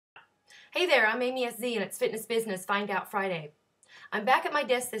Hey there, I'm Amy SZ and it's Fitness Business Find Out Friday. I'm back at my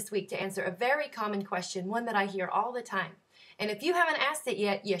desk this week to answer a very common question, one that I hear all the time. And if you haven't asked it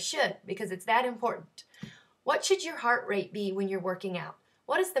yet, you should, because it's that important. What should your heart rate be when you're working out?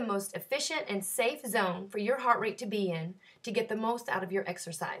 What is the most efficient and safe zone for your heart rate to be in to get the most out of your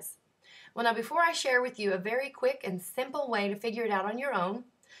exercise? Well, now before I share with you a very quick and simple way to figure it out on your own,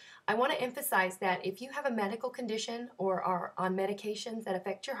 I want to emphasize that if you have a medical condition or are on medications that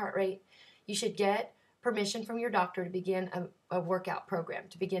affect your heart rate, you should get permission from your doctor to begin a workout program,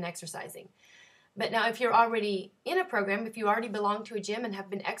 to begin exercising. But now if you're already in a program, if you already belong to a gym and have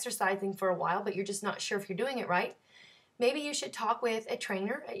been exercising for a while, but you're just not sure if you're doing it right, maybe you should talk with a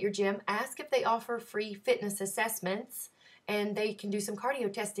trainer at your gym, ask if they offer free fitness assessments, and they can do some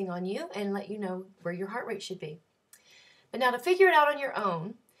cardio testing on you and let you know where your heart rate should be. But now to figure it out on your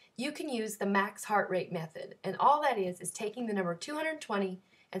own, you can use the max heart rate method, and all that is taking the number 220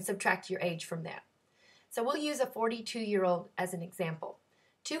 and subtract your age from that. So we'll use a 42-year-old as an example.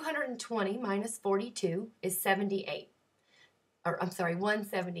 220 minus 42 is 78. Or I'm sorry,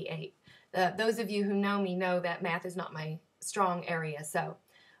 178. Those of you who know me know that math is not my strong area. So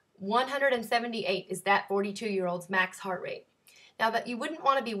 178 is that 42-year-old's max heart rate. Now that you wouldn't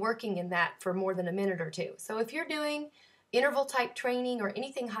want to be working in that for more than a minute or two. So if you're doing interval type training or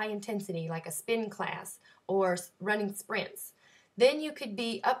anything high intensity like a spin class or running sprints, then you could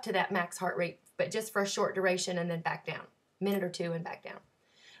be up to that max heart rate, but just for a short duration and then back down, a minute or two and back down.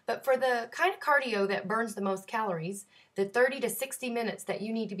 But for the kind of cardio that burns the most calories, the 30 to 60 minutes that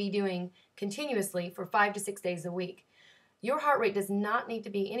you need to be doing continuously for 5 to 6 days a week, your heart rate does not need to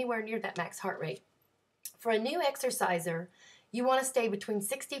be anywhere near that max heart rate. For a new exerciser, you want to stay between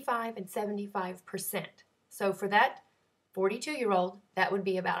 65 and 75%. So for that 42-year-old, that would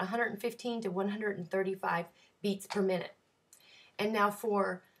be about 115 to 135 beats per minute. And now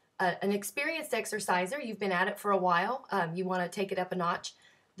for an experienced exerciser, you've been at it for a while, you want to take it up a notch.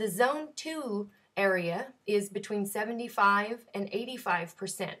 The zone 2 area is between 75 and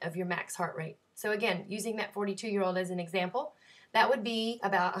 85% of your max heart rate. So again, using that 42-year-old as an example, that would be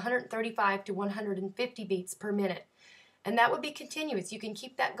about 135 to 150 beats per minute. And that would be continuous. You can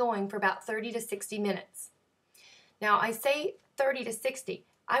keep that going for about 30 to 60 minutes. Now, I say 30 to 60.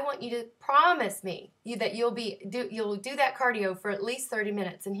 I want you to promise me that you'll do that cardio for at least 30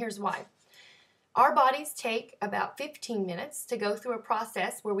 minutes, and here's why. Our bodies take about 15 minutes to go through a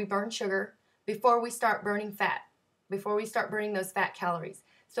process where we burn sugar before we start burning fat, before we start burning those fat calories.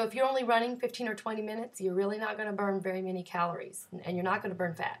 So if you're only running 15 or 20 minutes, you're really not going to burn very many calories, and you're not going to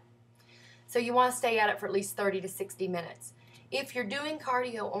burn fat. So you want to stay at it for at least 30 to 60 minutes. If you're doing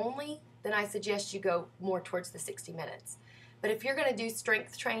cardio only, then I suggest you go more towards the 60 minutes. But if you're going to do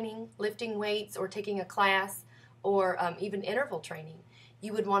strength training, lifting weights, or taking a class, or even interval training,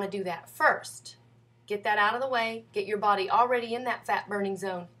 you would want to do that first. Get that out of the way, get your body already in that fat burning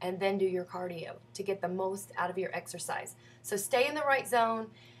zone, and then do your cardio to get the most out of your exercise. So stay in the right zone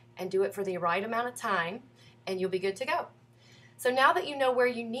and do it for the right amount of time, and you'll be good to go. So now that you know where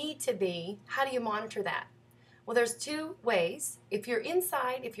you need to be, how do you monitor that? Well, there's two ways. If you're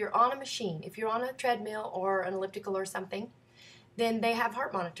inside, if you're on a machine, if you're on a treadmill or an elliptical or something, then they have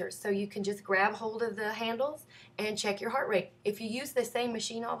heart monitors. So you can just grab hold of the handles and check your heart rate. If you use the same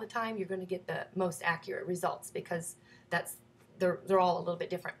machine all the time, you're going to get the most accurate results because they're all a little bit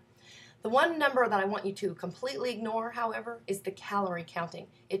different. The one number that I want you to completely ignore, however, is the calorie counting.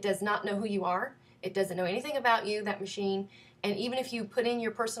 It does not know who you are. It doesn't know anything about you, that machine. And even if you put in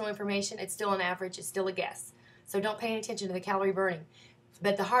your personal information, it's still an average, it's still a guess. So don't pay any attention to the calorie burning.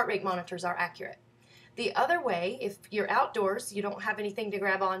 But the heart rate monitors are accurate. The other way, if you're outdoors, you don't have anything to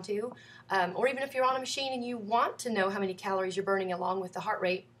grab onto, or even if you're on a machine and you want to know how many calories you're burning along with the heart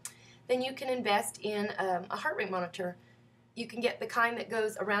rate, then you can invest in a heart rate monitor. You can get the kind that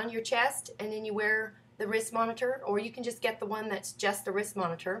goes around your chest and then you wear the wrist monitor, or you can just get the one that's just the wrist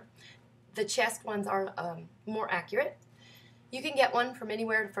monitor. The chest ones are more accurate. You can get one from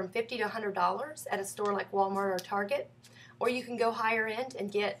anywhere from $50 to $100 at a store like Walmart or Target, or you can go higher end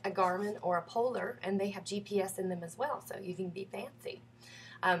and get a Garmin or a Polar, and they have GPS in them as well, so you can be fancy.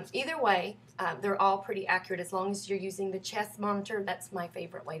 Either way, they're all pretty accurate as long as you're using the chest monitor. That's my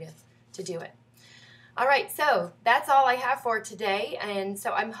favorite way to do it. All right, so that's all I have for today, and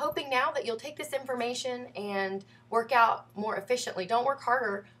so I'm hoping now that you'll take this information and work out more efficiently. Don't work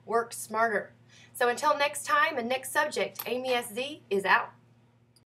harder, work smarter. So until next time and next subject, Amy SZ is out.